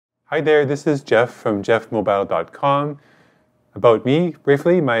Hi there, this is Geoff from geoffmobile.com. About me,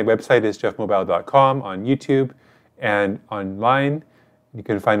 briefly, my website is geoffmobile.com on YouTube and online. You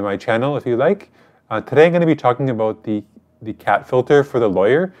can find my channel if you like. Today I'm going to be talking about the cat filter for the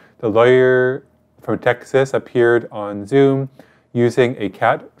lawyer. The lawyer from Texas appeared on Zoom using a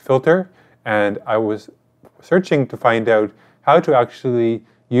cat filter, and I was searching to find out how to actually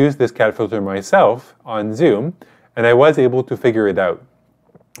use this cat filter myself on Zoom, and I was able to figure it out.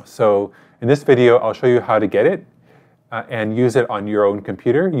 So in this video, I'll show you how to get it and use it on your own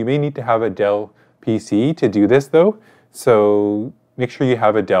computer. You may need to have a Dell PC to do this though. So make sure you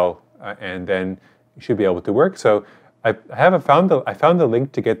have a Dell and then you should be able to work. So I found the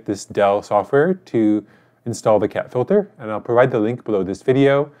link to get this Dell software to install the cat filter, and I'll provide the link below this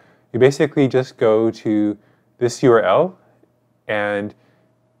video. You basically just go to this URL and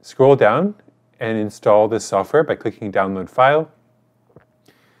scroll down and install this software by clicking download file.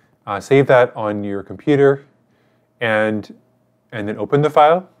 Save that on your computer and then open the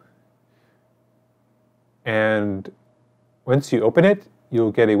file. And once you open it,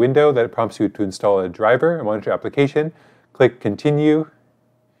 you'll get a window that prompts you to install a driver and monitor application. Click continue.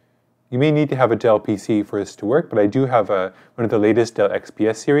 You may need to have a Dell PC for this to work, but I do have one of the latest Dell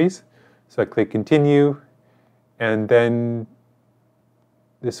XPS series. So I click continue, and then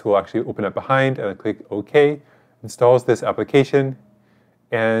this will actually open up behind, and I click OK. Installs this application.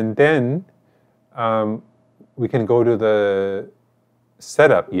 And then we can go to the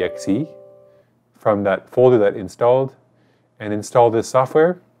setup exe from that folder that installed and install this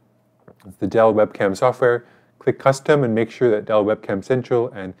software. It's the Dell Webcam software. Click custom and make sure that Dell Webcam Central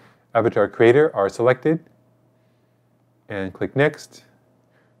and Avatar Creator are selected. And click next.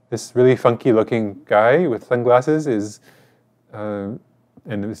 This really funky looking guy with sunglasses is, and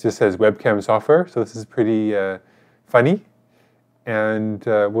it just says webcam software, so this is pretty funny. And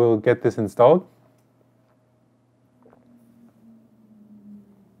we'll get this installed.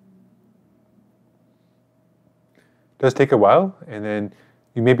 It does take a while, and then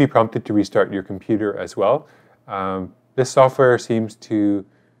you may be prompted to restart your computer as well. This software seems to,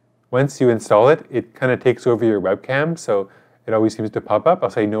 once you install it, it kind of takes over your webcam, so it always seems to pop up.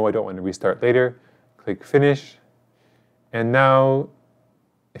 I'll say, no, I don't want to restart later. Click finish. And now,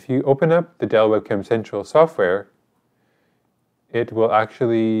 if you open up the Dell Webcam Central software, it will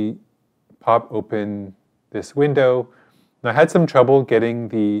actually pop open this window. Now, I had some trouble getting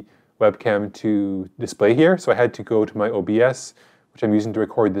the webcam to display here, so I had to go to my OBS, which I'm using to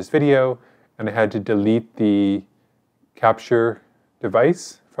record this video, and I had to delete the capture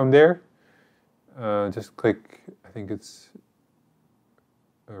device from there. Just click, I think it's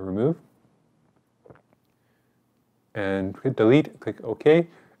remove, and hit delete, click OK,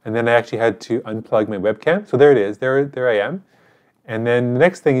 and then I actually had to unplug my webcam. So there it is, there I am. And then the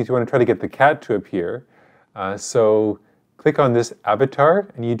next thing is you want to try to get the cat to appear. So click on this avatar,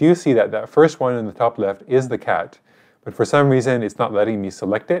 and you do see that that first one in the top left is the cat. But for some reason, it's not letting me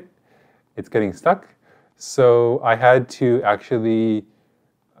select it. It's getting stuck. So I had to actually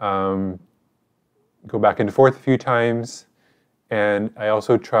go back and forth a few times. And I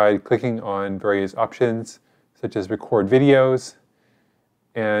also tried clicking on various options, such as record videos.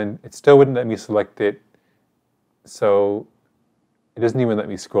 And it still wouldn't let me select it. So it doesn't even let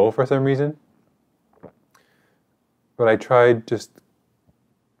me scroll for some reason. But I tried just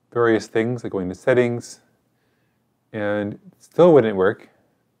various things, like going to settings, and it still wouldn't work.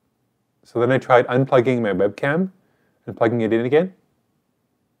 So then I tried unplugging my webcam and plugging it in again.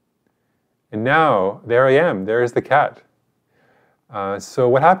 And now, there I am, there's the cat. So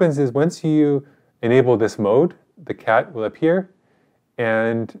what happens is once you enable this mode, the cat will appear,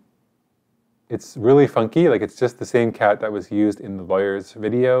 and it's really funky, like it's just the same cat that was used in the lawyer's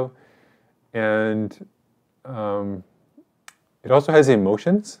video. And it also has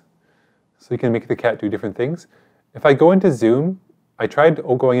emotions, so you can make the cat do different things. If I go into Zoom, I tried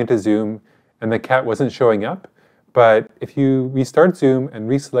going into Zoom and the cat wasn't showing up, but if you restart Zoom and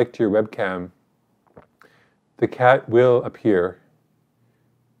reselect your webcam, the cat will appear.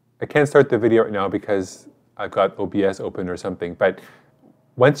 I can't start the video right now because I've got OBS open or something, but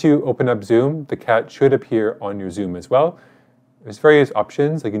once you open up Zoom, the cat should appear on your Zoom as well. There's various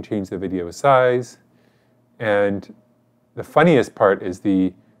options. I can change the video size. And the funniest part is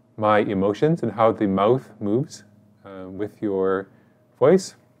the my emotions and how the mouth moves with your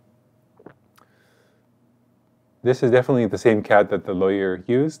voice. This is definitely the same cat that the lawyer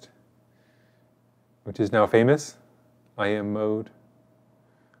used, which is now famous. I am mode.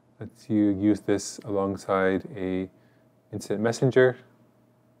 Lets you use this alongside a instant messenger.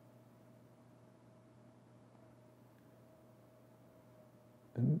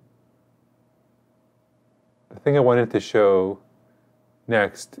 the thing I wanted to show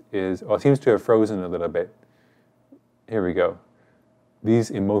next is, well, it seems to have frozen a little bit. Here we go.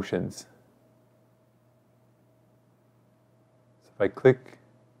 These emotions. So if I click,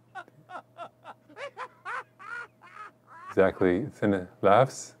 exactly, it's in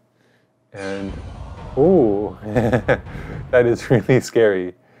laughs, and oh, that is really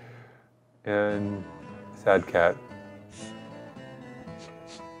scary. And sad cat.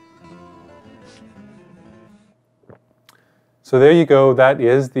 So there you go. That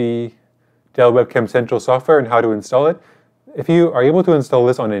is the Dell Webcam Central software and how to install it. If you are able to install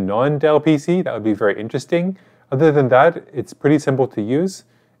this on a non-Dell PC, that would be very interesting. Other than that, it's pretty simple to use.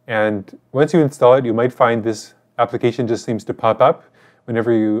 And once you install it, you might find this application just seems to pop up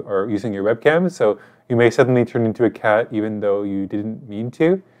whenever you are using your webcam. So you may suddenly turn into a cat even though you didn't mean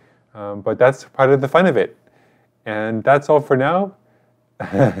to. But that's part of the fun of it. And that's all for now.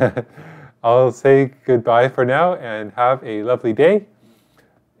 I'll say goodbye for now and have a lovely day.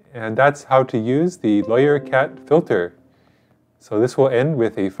 And that's how to use the lawyer cat filter. So this will end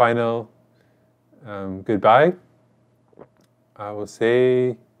with a final goodbye. I will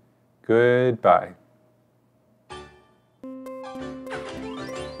say goodbye.